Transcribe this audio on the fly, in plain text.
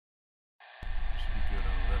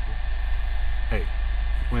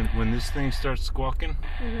when this thing starts squawking,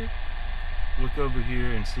 look over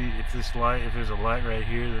here and see if this light, if there's a light right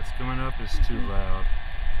here that's coming up, is too loud,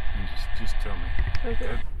 and just tell me.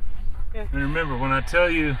 Okay. Yeah. And remember, when I tell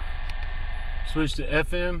you switch to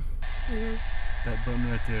FM, that button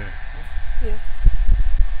right there. Yeah.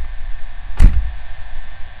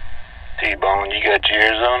 T-Bone, you got your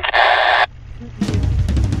ears on?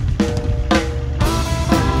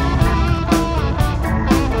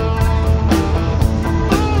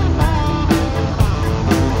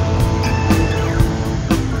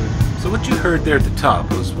 So what you heard there at the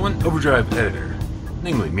top was one Overdrive editor,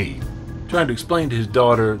 namely me, trying to explain to his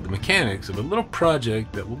daughter the mechanics of a little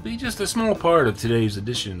project that will be just a small part of today's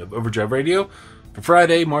edition of Overdrive Radio for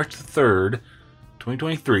Friday, March the 3rd,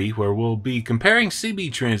 2023, where we'll be comparing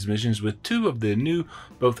CB transmissions with two of the new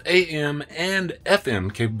both AM and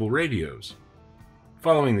FM capable radios.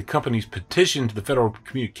 Following the company's petition to the Federal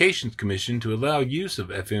Communications Commission to allow use of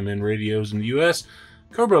FMN radios in the U.S.,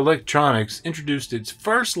 Cobra Electronics introduced its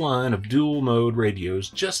first line of dual-mode radios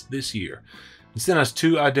just this year, and sent us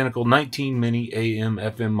two identical 19 mini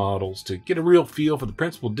AM/FM models to get a real feel for the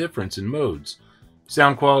principal difference in modes,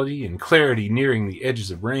 sound quality and clarity nearing the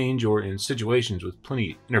edges of range or in situations with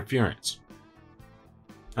plenty of interference.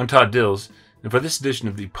 I'm Todd Dills, and for this edition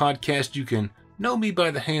of the podcast, you can know me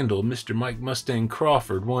by the handle Mr. Mike Mustang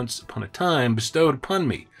Crawford once upon a time bestowed upon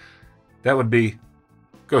me. That would be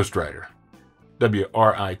Ghostwriter.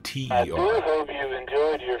 W-R-I-T-E-R. I do hope you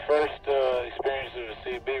enjoyed your first experience of a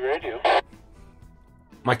CB radio.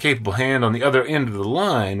 My capable hand on the other end of the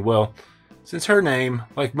line, well, since her name,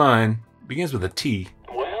 like mine, begins with a T.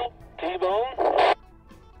 Well, T-Bone,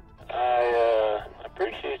 I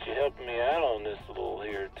appreciate you helping me out on this little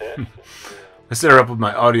here test. I set her up with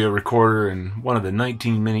my audio recorder and one of the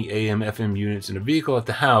 19 mini AM/FM units in a vehicle at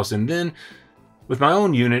the house, and then, with my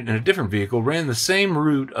own unit in a different vehicle, ran the same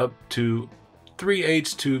route up to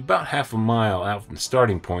 3/8 to about half a mile out from the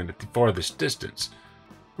starting point at the farthest distance.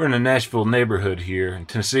 We're in a Nashville neighborhood here in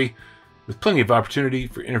Tennessee, with plenty of opportunity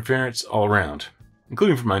for interference all around,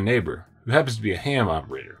 including from my neighbor, who happens to be a ham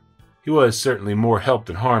operator. He was certainly more help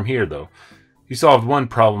than harm here, though. He solved one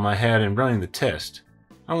problem I had in running the test.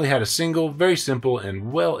 I only had a single, very simple,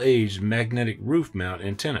 and well-aged magnetic roof mount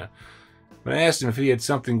antenna. When I asked him if he had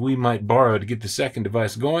something we might borrow to get the second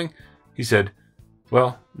device going, he said,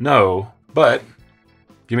 "Well, no, but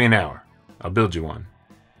give me an hour. I'll build you one."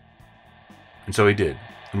 And so he did,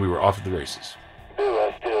 and we were off to the races. Ooh,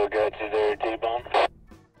 I still got you there, T-Bone.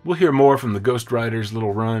 We'll hear more from the Ghostwriter's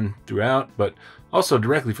little run throughout, but also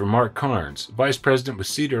directly from Mark Karnes, Vice President with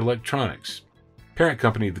Cedar Electronics, parent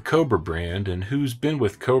company of the Cobra brand, and who's been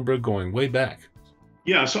with Cobra going way back.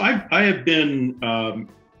 Yeah, so I have been an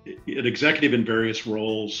executive in various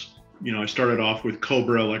roles. You know, I started off with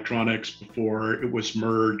Cobra Electronics before it was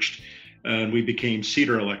merged, and we became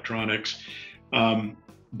Cedar Electronics.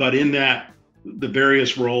 But in that, the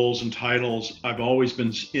various roles and titles, I've always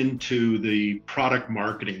been into the product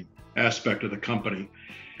marketing aspect of the company.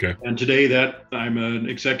 Okay. And today that I'm an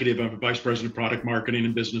executive, I'm a vice president of product marketing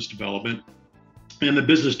and business development. And the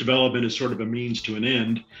business development is sort of a means to an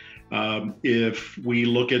end. If we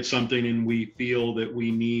look at something and we feel that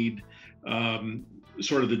we need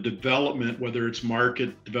sort of the development, whether it's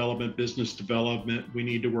market development, business development, we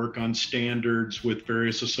need to work on standards with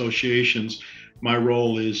various associations. My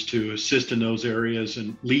role is to assist in those areas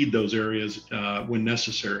and lead those areas when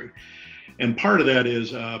necessary. And part of that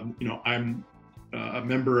is, I'm a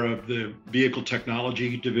member of the Vehicle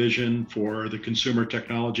Technology Division for the Consumer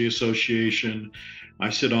Technology Association. I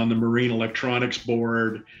sit on the Marine Electronics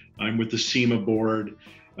Board. I'm with the SEMA Board.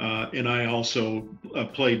 And I also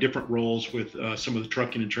play different roles with some of the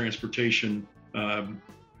trucking and transportation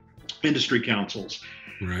industry councils.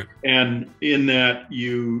 Right. And in that,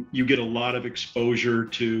 you get a lot of exposure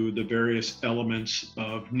to the various elements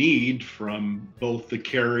of need from both the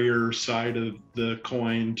carrier side of the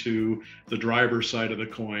coin to the driver side of the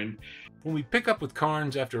coin. When we pick up with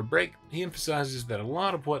Karnes after a break, he emphasizes that a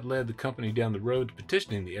lot of what led the company down the road to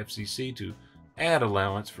petitioning the FCC to add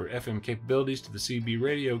allowance for FM capabilities to the CB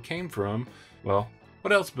radio came from, well,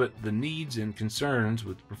 what else but the needs and concerns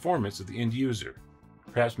with the performance of the end user.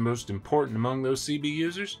 Perhaps most important among those CB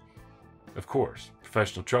users? Of course,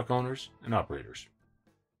 professional truck owners and operators.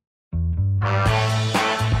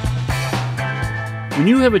 When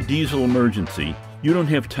you have a diesel emergency, you don't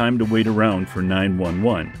have time to wait around for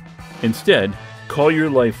 911. Instead, call your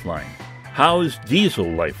Lifeline. Howe's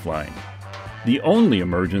Diesel Lifeline, the only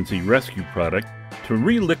emergency rescue product to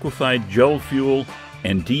re-liquefy gel fuel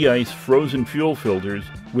and de-ice frozen fuel filters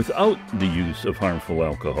without the use of harmful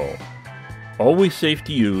alcohol. Always safe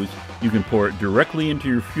to use, you can pour it directly into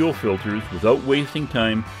your fuel filters without wasting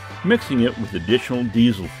time mixing it with additional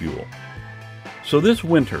diesel fuel. So this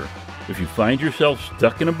winter, if you find yourself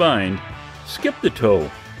stuck in a bind, skip the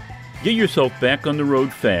tow. Get yourself back on the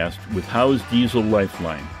road fast with Howe's Diesel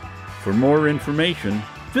Lifeline. For more information,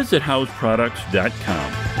 visit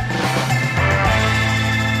howesproducts.com.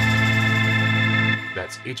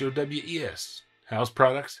 That's HOWES,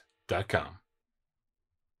 howesproducts.com.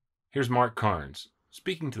 Here's Mark Karnes,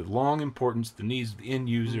 speaking to the long importance, the needs of the end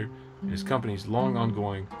user, and his company's long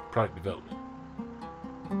ongoing product development.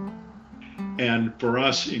 And for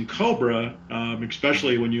us in Cobra,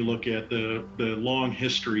 especially when you look at the long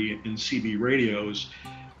history in CB radios,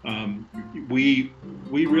 we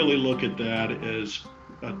really look at that as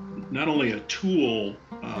not only a tool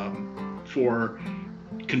for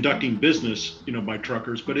conducting business, by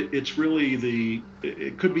truckers, but it's really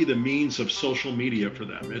it could be the means of social media for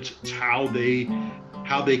them. It's how they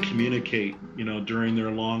communicate, during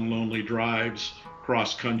their long, lonely drives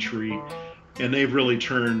cross country. And they've really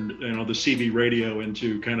turned, the CB radio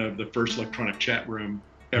into kind of the first electronic chat room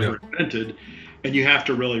ever invented. And you have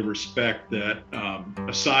to really respect that,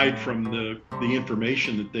 aside from the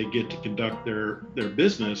information that they get to conduct their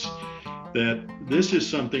business, that this is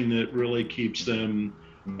something that really keeps them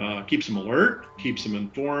alert, keeps them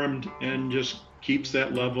informed, and just keeps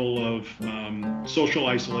that level of social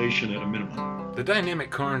isolation at a minimum. The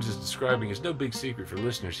dynamic Karnes is describing is no big secret for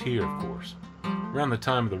listeners here, of course. Around the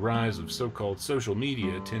time of the rise of so-called social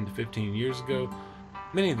media 10 to 15 years ago,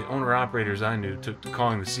 many of the owner-operators I knew took to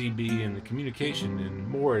calling the CB and the communication and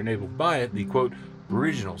more enabled by it the, quote,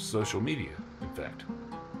 original social media, in fact.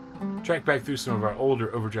 Track back through some of our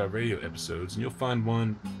older Overdrive Radio episodes and you'll find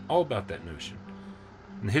one all about that notion,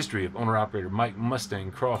 and the history of owner-operator Mike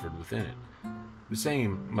Mustang Crawford within it. The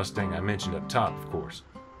same Mustang I mentioned up top, of course.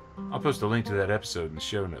 I'll post a link to that episode in the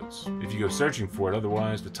show notes if you go searching for it.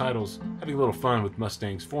 Otherwise, the title's Having a Little Fun with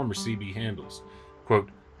Mustang's former CB handles.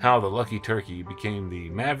 Quote, How the Lucky Turkey Became the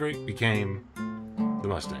Maverick Became the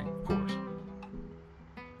Mustang, of course.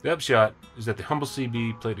 The upshot is that the humble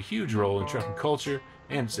CB played a huge role in trucking culture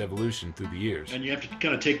and its evolution through the years. And you have to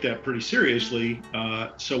kind of take that pretty seriously.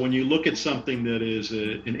 So when you look at something that is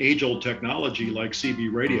an age-old technology like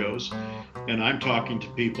CB radios, and I'm talking to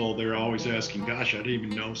people, they're always asking, gosh, I didn't even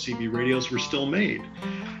know CB radios were still made.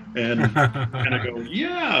 And I go,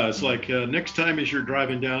 yeah, it's like next time as you're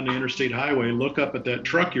driving down the interstate highway, look up at that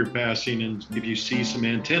truck you're passing, and if you see some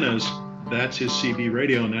antennas, that's his CB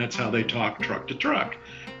radio, and that's how they talk truck to truck.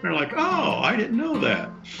 And they're like, oh, I didn't know that.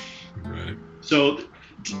 Right. So,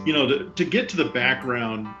 to get to the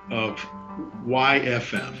background of why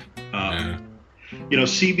FM,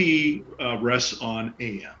 CB rests on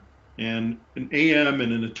AM, and an AM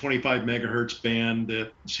and in a 25 megahertz band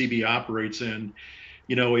that CB operates in,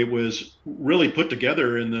 it was really put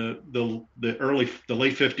together in the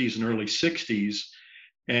late 50s and early 60s,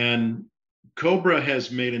 and Cobra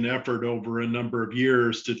has made an effort over a number of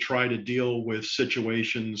years to try to deal with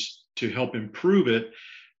situations to help improve it,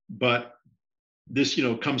 but this,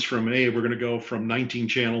 comes from we're going to go from 19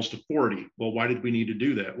 channels to 40. Well, why did we need to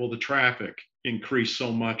do that? Well, the traffic increased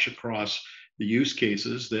so much across the use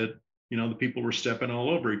cases that, the people were stepping all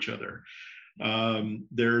over each other.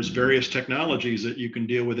 There's various technologies that you can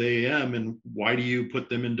deal with AM, and why do you put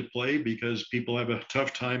them into play? Because people have a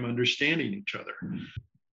tough time understanding each other.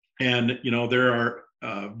 And, there are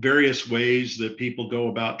various ways that people go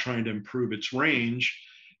about trying to improve its range,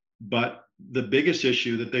 but the biggest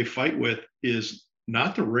issue that they fight with is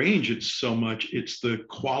not the range, it's the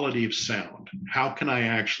quality of sound. How can I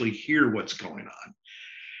actually hear what's going on?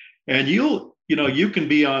 And you can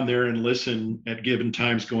be on there and listen at given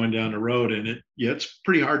times going down the road, and it's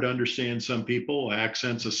pretty hard to understand some people,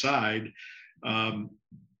 accents aside. And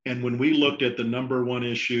when we looked at the number one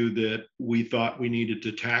issue that we thought we needed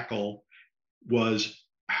to tackle was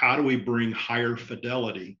how do we bring higher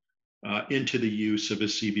fidelity into the use of a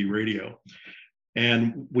CB radio.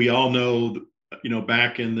 And we all know,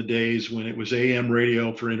 back in the days when it was AM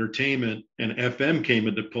radio for entertainment and FM came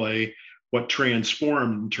into play, what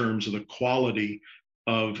transformed in terms of the quality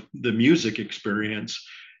of the music experience.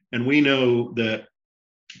 And we know that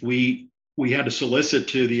we had to solicit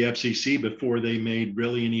to the FCC before they made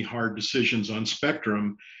really any hard decisions on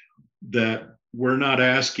spectrum that we're not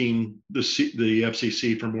asking the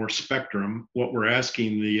FCC for more spectrum. What we're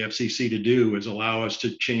asking the FCC to do is allow us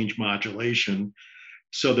to change modulation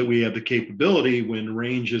so that we have the capability when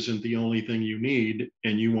range isn't the only thing you need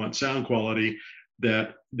and you want sound quality,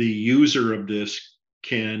 that the user of this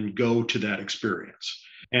can go to that experience.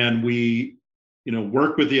 And we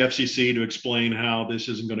work with the FCC to explain how this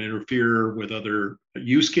isn't going to interfere with other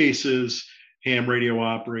use cases, ham radio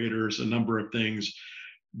operators, a number of things.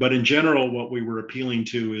 But in general, what we were appealing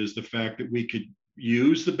to is the fact that we could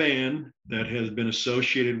use the band that has been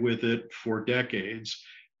associated with it for decades,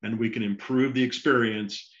 and we can improve the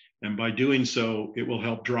experience. And by doing so, it will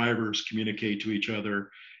help drivers communicate to each other.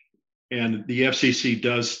 And the FCC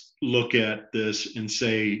does look at this and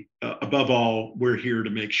say, above all, we're here to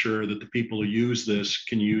make sure that the people who use this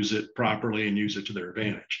can use it properly and use it to their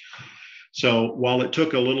advantage. So while it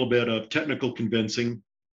took a little bit of technical convincing,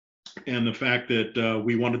 and the fact that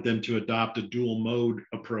we wanted them to adopt a dual mode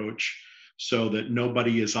approach so that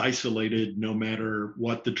nobody is isolated no matter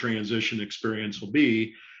what the transition experience will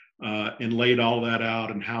be, and laid all that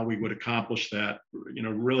out and how we would accomplish that,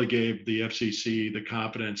 really gave the FCC the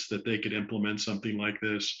confidence that they could implement something like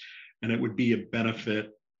this, and it would be a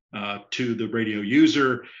benefit to the radio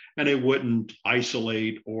user, and it wouldn't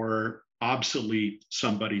isolate or obsolete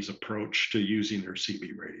somebody's approach to using their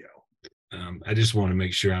CB radio. I just want to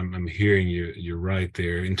make sure I'm hearing you. You're right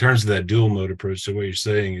there in terms of that dual mode approach. So what you're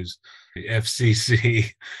saying is the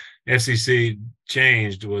FCC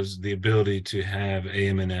changed was the ability to have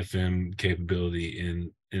AM and FM capability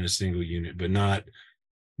in a single unit, but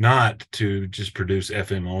not to just produce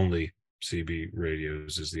FM only CB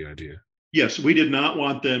radios is the idea. Yes, we did not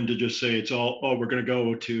want them to just say it's all, we're going to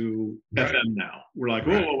go to Right. FM now. We're like,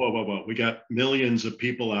 Right. whoa. We got millions of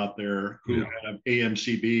people out there who have AM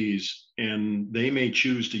CBs, and they may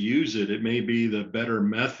choose to use it. It may be the better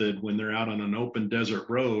method when they're out on an open desert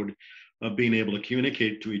road of being able to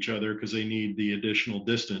communicate to each other because they need the additional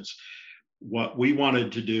distance. What we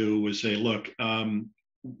wanted to do was say, look,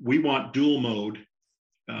 we want dual mode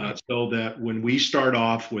so that when we start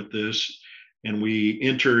off with this, and we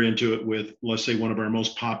enter into it with, let's say, one of our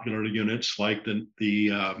most popular units, like the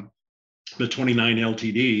 29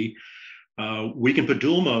 LTD, we can put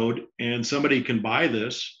dual mode, and somebody can buy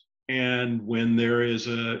this. And when there is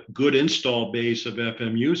a good install base of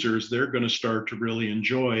FM users, they're going to start to really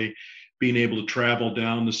enjoy being able to travel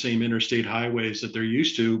down the same interstate highways that they're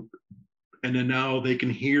used to. And then now they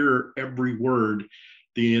can hear every word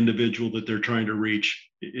the individual that they're trying to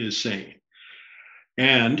reach is saying.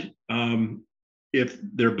 And if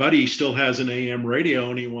their buddy still has an AM radio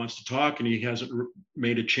and he wants to talk and he hasn't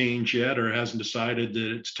made a change yet or hasn't decided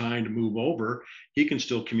that it's time to move over, he can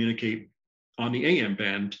still communicate on the AM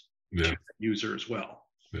band to the user as well.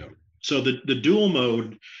 Yeah. So the dual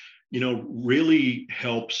mode, really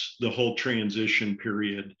helps the whole transition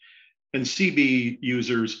period. And CB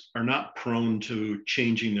users are not prone to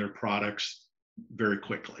changing their products very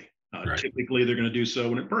quickly. Right. Typically, they're going to do so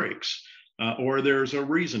when it breaks or there's a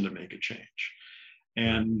reason to make a change.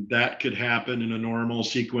 And that could happen in a normal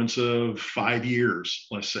sequence of 5 years,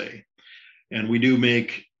 let's say. And we do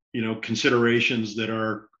make, considerations that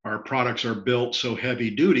our products are built so heavy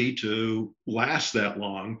duty to last that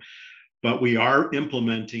long, but we are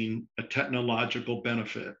implementing a technological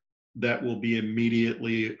benefit that will be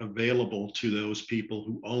immediately available to those people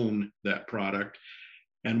who own that product.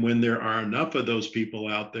 And when there are enough of those people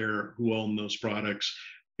out there who own those products,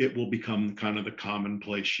 it will become kind of the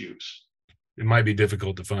commonplace use. It might be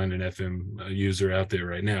difficult to find an FM user out there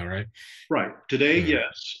right now, right? Right. Today,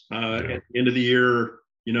 yes. At the end of the year,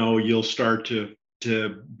 you'll start to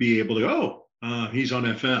be able to go, he's on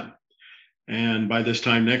FM. And by this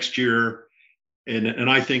time next year, and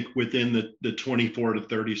I think within the 24 to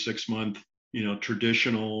 36 month,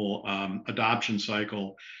 traditional adoption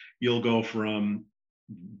cycle, you'll go from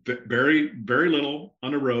very, very little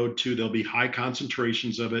on the road to there'll be high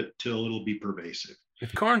concentrations of it till it'll be pervasive.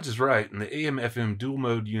 If Karnes is right and the AM-FM dual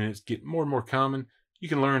mode units get more and more common, you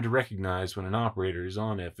can learn to recognize when an operator is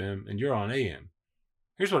on FM and you're on AM.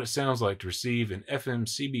 Here's what it sounds like to receive an FM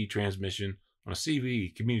CB transmission on a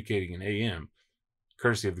CB communicating in AM,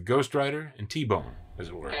 courtesy of the Ghostwriter and T-Bone, as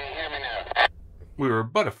it were. Can you hear me now? We were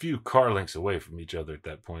but a few car lengths away from each other at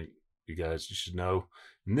that point, you should know.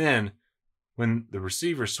 And then, when the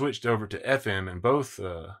receiver switched over to FM and both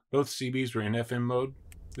CBs were in FM mode,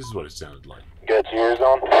 this is what it sounded like. Got your ears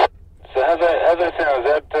on? So how's that sound?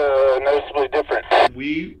 Is that noticeably different?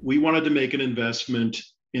 We wanted to make an investment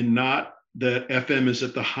in not that FM is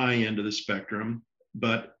at the high end of the spectrum,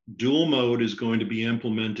 but dual mode is going to be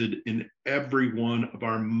implemented in every one of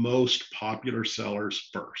our most popular sellers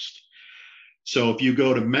first. So if you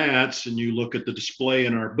go to Matt's and you look at the display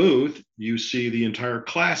in our booth, you see the entire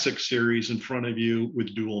Classic series in front of you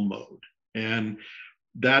with dual mode. And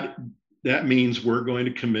that means we're going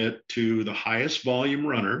to commit to the highest volume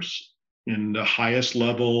runners and the highest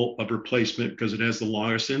level of replacement because it has the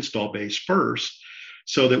longest install base first.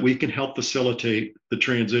 so that we can help facilitate the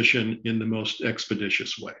transition in the most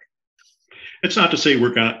expeditious way. It's not to say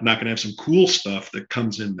we're not going to have some cool stuff that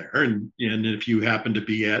comes in there. And if you happen to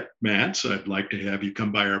be at Matt's, I'd like to have you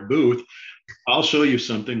come by our booth. I'll show you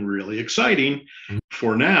something really exciting.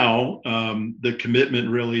 For now, the commitment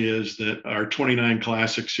really is that our 29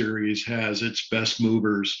 Classic Series has its best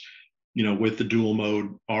movers, with the dual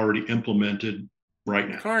mode already implemented right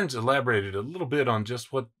now. Karnes elaborated a little bit on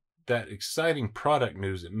just what that exciting product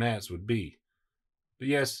news at Matt's would be. But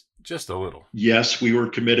yes, just a little. Yes, we were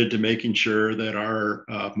committed to making sure that our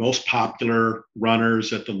most popular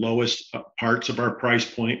runners at the lowest parts of our price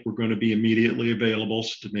point were going to be immediately available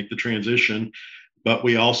to make the transition. But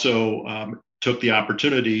we also took the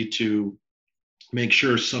opportunity to make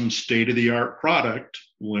sure some state-of-the-art product,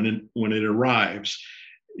 when it arrives,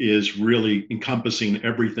 is really encompassing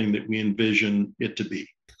everything that we envision it to be.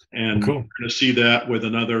 And cool. We're going to see that with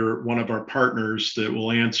another one of our partners that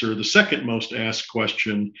will answer the second most asked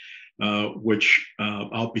question, which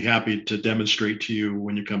I'll be happy to demonstrate to you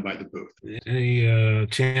when you come by the booth. Any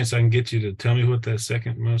chance I can get you to tell me what that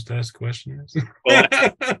second most asked question is? Well,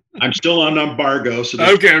 I'm still on embargo, so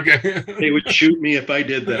okay. They would shoot me if I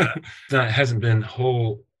did that. That hasn't been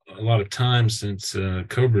a lot of time since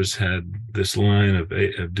Cobra's had this line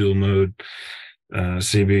of dual mode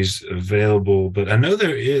CBs available, but I know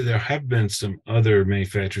there have been some other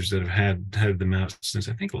manufacturers that have had them out since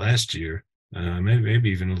I think last year, maybe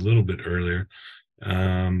even a little bit earlier.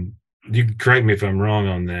 You can correct me if I'm wrong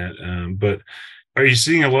on that, but are you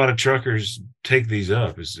seeing a lot of truckers take these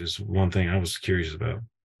up? Is one thing I was curious about.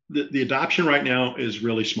 The adoption right now is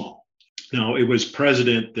really small. Now, it was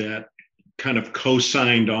President that kind of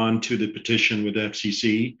co-signed on to the petition with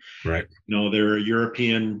FCC. Right. They're a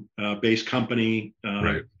European-based company.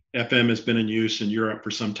 Right. FM has been in use in Europe for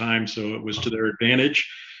some time, so it was to their advantage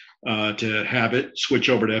to have it switch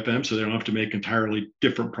over to FM, so they don't have to make entirely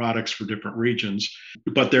different products for different regions.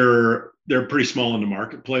 But they're pretty small in the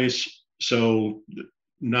marketplace. So,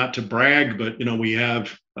 not to brag, but we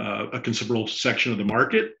have a considerable section of the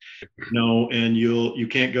market. And you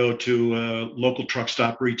can't go to a local truck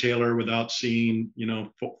stop retailer without seeing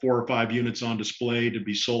 4 or 5 units on display to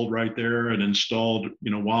be sold right there and installed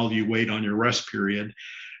while you wait on your rest period.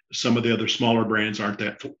 Some of the other smaller brands aren't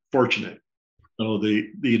that fortunate. So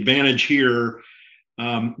the advantage here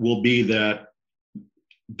will be that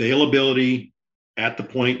availability at the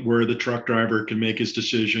point where the truck driver can make his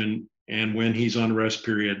decision. And when he's on rest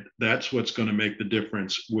period, that's what's going to make the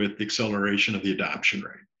difference with the acceleration of the adoption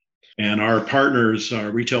rate. And our partners,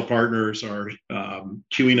 our retail partners, are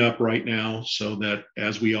queuing up right now so that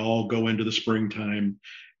as we all go into the springtime,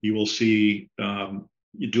 you will see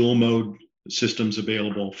dual mode systems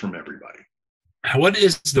available from everybody. What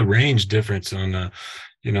is the range difference on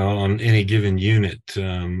on any given unit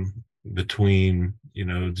between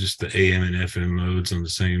just the AM and FM modes on the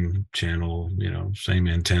same channel, same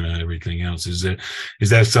antenna, everything else? Is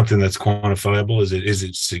that something that's quantifiable? Is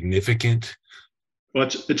it significant? Well,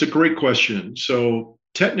 it's a great question. So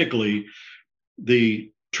technically, the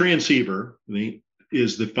transceiver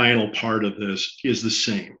is the final part of this is the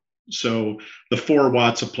same. So the 4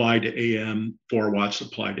 watts apply to AM, 4 watts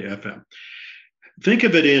apply to FM. Think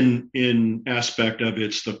of it in aspect of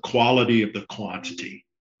it's the quality of the quantity.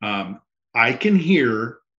 I can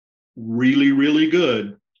hear really, really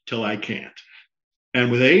good till I can't. And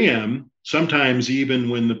with AM, sometimes even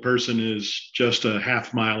when the person is just a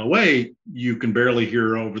half mile away, you can barely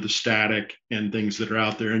hear over the static and things that are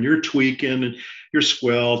out there. And you're tweaking and your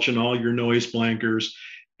squelch and all your noise blankers,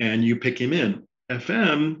 and you pick him in.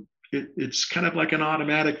 FM, it's kind of like an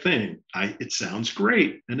automatic thing. It sounds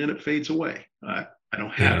great, and then it fades away. I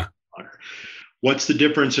don't have it. What's the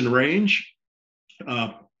difference in range?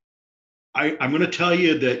 I'm going to tell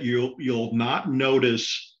you that you'll not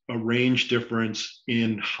notice a range difference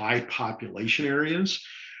in high population areas.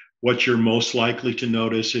 What you're most likely to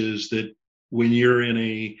notice is that when you're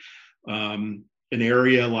in an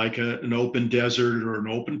area like an open desert or an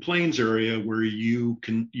open plains area where you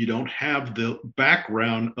don't have the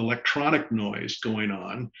background electronic noise going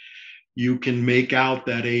on, you can make out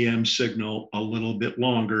that AM signal a little bit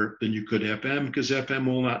longer than you could FM, because FM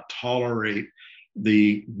will not tolerate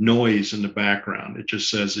the noise in the background. It just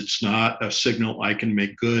says it's not a signal I can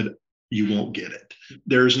make good. You won't get it.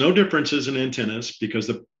 There's no differences in antennas because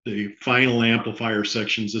the final amplifier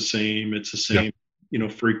section is the same. It's the same,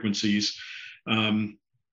 frequencies.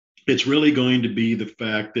 It's really going to be the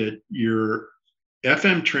fact that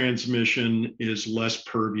FM transmission is less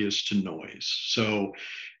pervious to noise. So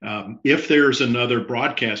if there's another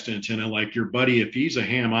broadcast antenna, like your buddy, if he's a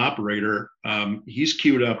ham operator, he's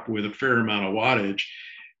queued up with a fair amount of wattage,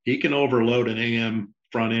 he can overload an AM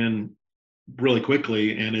front end really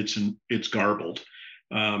quickly, and it's garbled.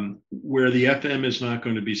 Where the FM is not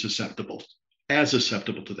going to be susceptible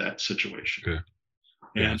to that situation. Okay.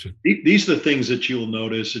 And these are the things that you'll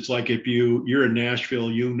notice. It's like if you're in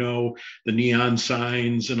Nashville, you know the neon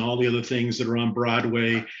signs and all the other things that are on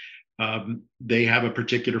Broadway. They have a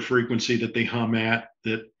particular frequency that they hum at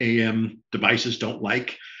that AM devices don't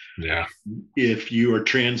like. Yeah. If you are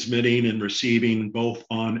transmitting and receiving both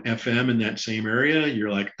on FM in that same area,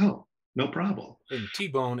 you're like, oh, no problem. When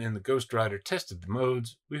T-Bone and the Ghostwriter tested the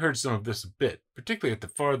modes, we heard some of this a bit, particularly at the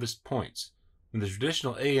farthest points, when the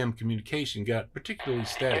traditional AM communication got particularly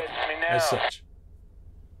static as such.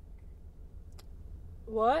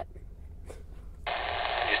 What?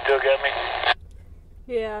 You still got me?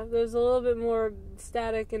 Yeah, there's a little bit more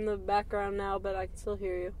static in the background now, but I can still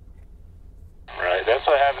hear you. Right, that's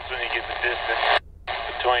what happens when you get the distance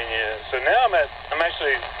between you. So now I'm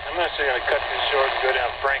actually going to cut this short and go down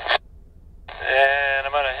Franklin. And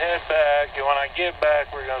I'm going to head back, and when I get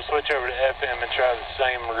back, we're going to switch over to FM and try the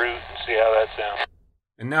same route and see how that sounds.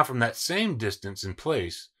 And now from that same distance in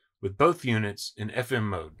place, with both units in FM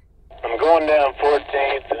mode. I'm going down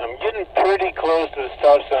 14th. I'm getting pretty close to the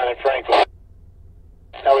stop sign in Franklin.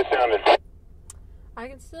 How it sounded? I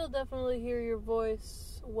can still definitely hear your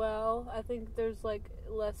voice well. I think there's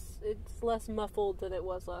it's less muffled than it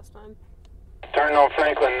was last time. Turning on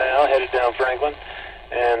Franklin now, headed down Franklin.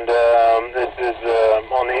 And this is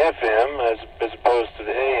on the FM as opposed to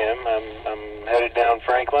the AM. I'm headed down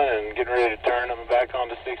Franklin and getting ready to turn. I'm back on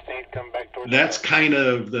the 16th, coming back towards. That's kind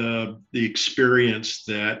of the experience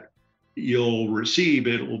that you'll receive.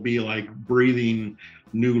 It will be like breathing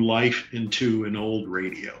new life into an old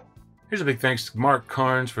radio. Here's a big thanks to Mark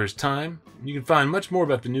Karnes for his time. You can find much more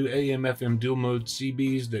about the new AM/FM dual mode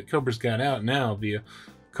CBs that Cobra's got out now via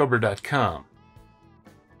Cobra.com.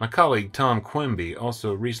 My colleague Tom Quimby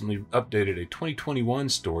also recently updated a 2021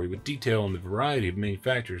 story with detail on the variety of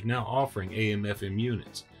manufacturers now offering AM/FM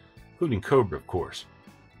units, including Cobra, of course.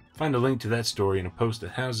 Find a link to that story in a post that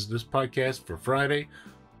houses this podcast for Friday,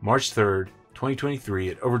 March 3rd, 2023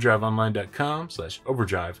 at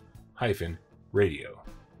overdriveonline.com/overdrive-radio.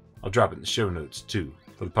 I'll drop it in the show notes too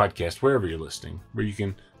for the podcast wherever you're listening, where you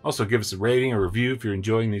can also give us a rating or review if you're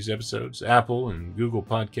enjoying these episodes, Apple and Google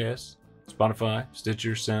Podcasts, Spotify,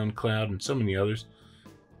 Stitcher, SoundCloud, and so many others.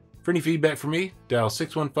 For any feedback from me, dial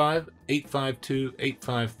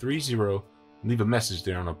 615-852-8530 and leave a message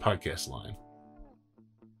there on our podcast line.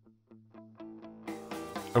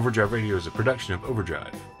 Overdrive Radio is a production of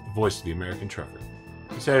Overdrive, the voice of the American trucker.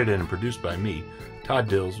 It's edited and produced by me, Todd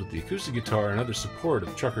Dills, with the acoustic guitar and other support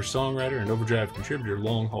of trucker songwriter and Overdrive contributor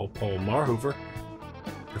Long Haul Paul Marhofer.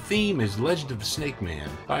 The theme is Legend of the Snake Man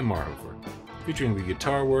by Marhofer, featuring the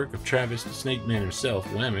guitar work of Travis the Snake Man himself,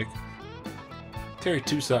 Lamech, Terry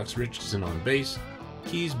Two Socks Richardson on bass,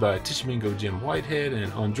 keys by Tishomingo Jim Whitehead,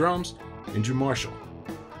 and on drums, Andrew Marshall.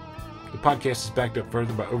 The podcast is backed up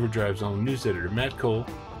further by Overdrive's own news editor Matt Cole,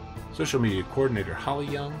 social media coordinator Holly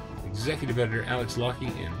Young, executive editor Alex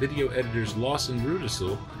Lockey, and video editors Lawson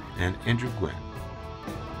Rudisill and Andrew Gwynn.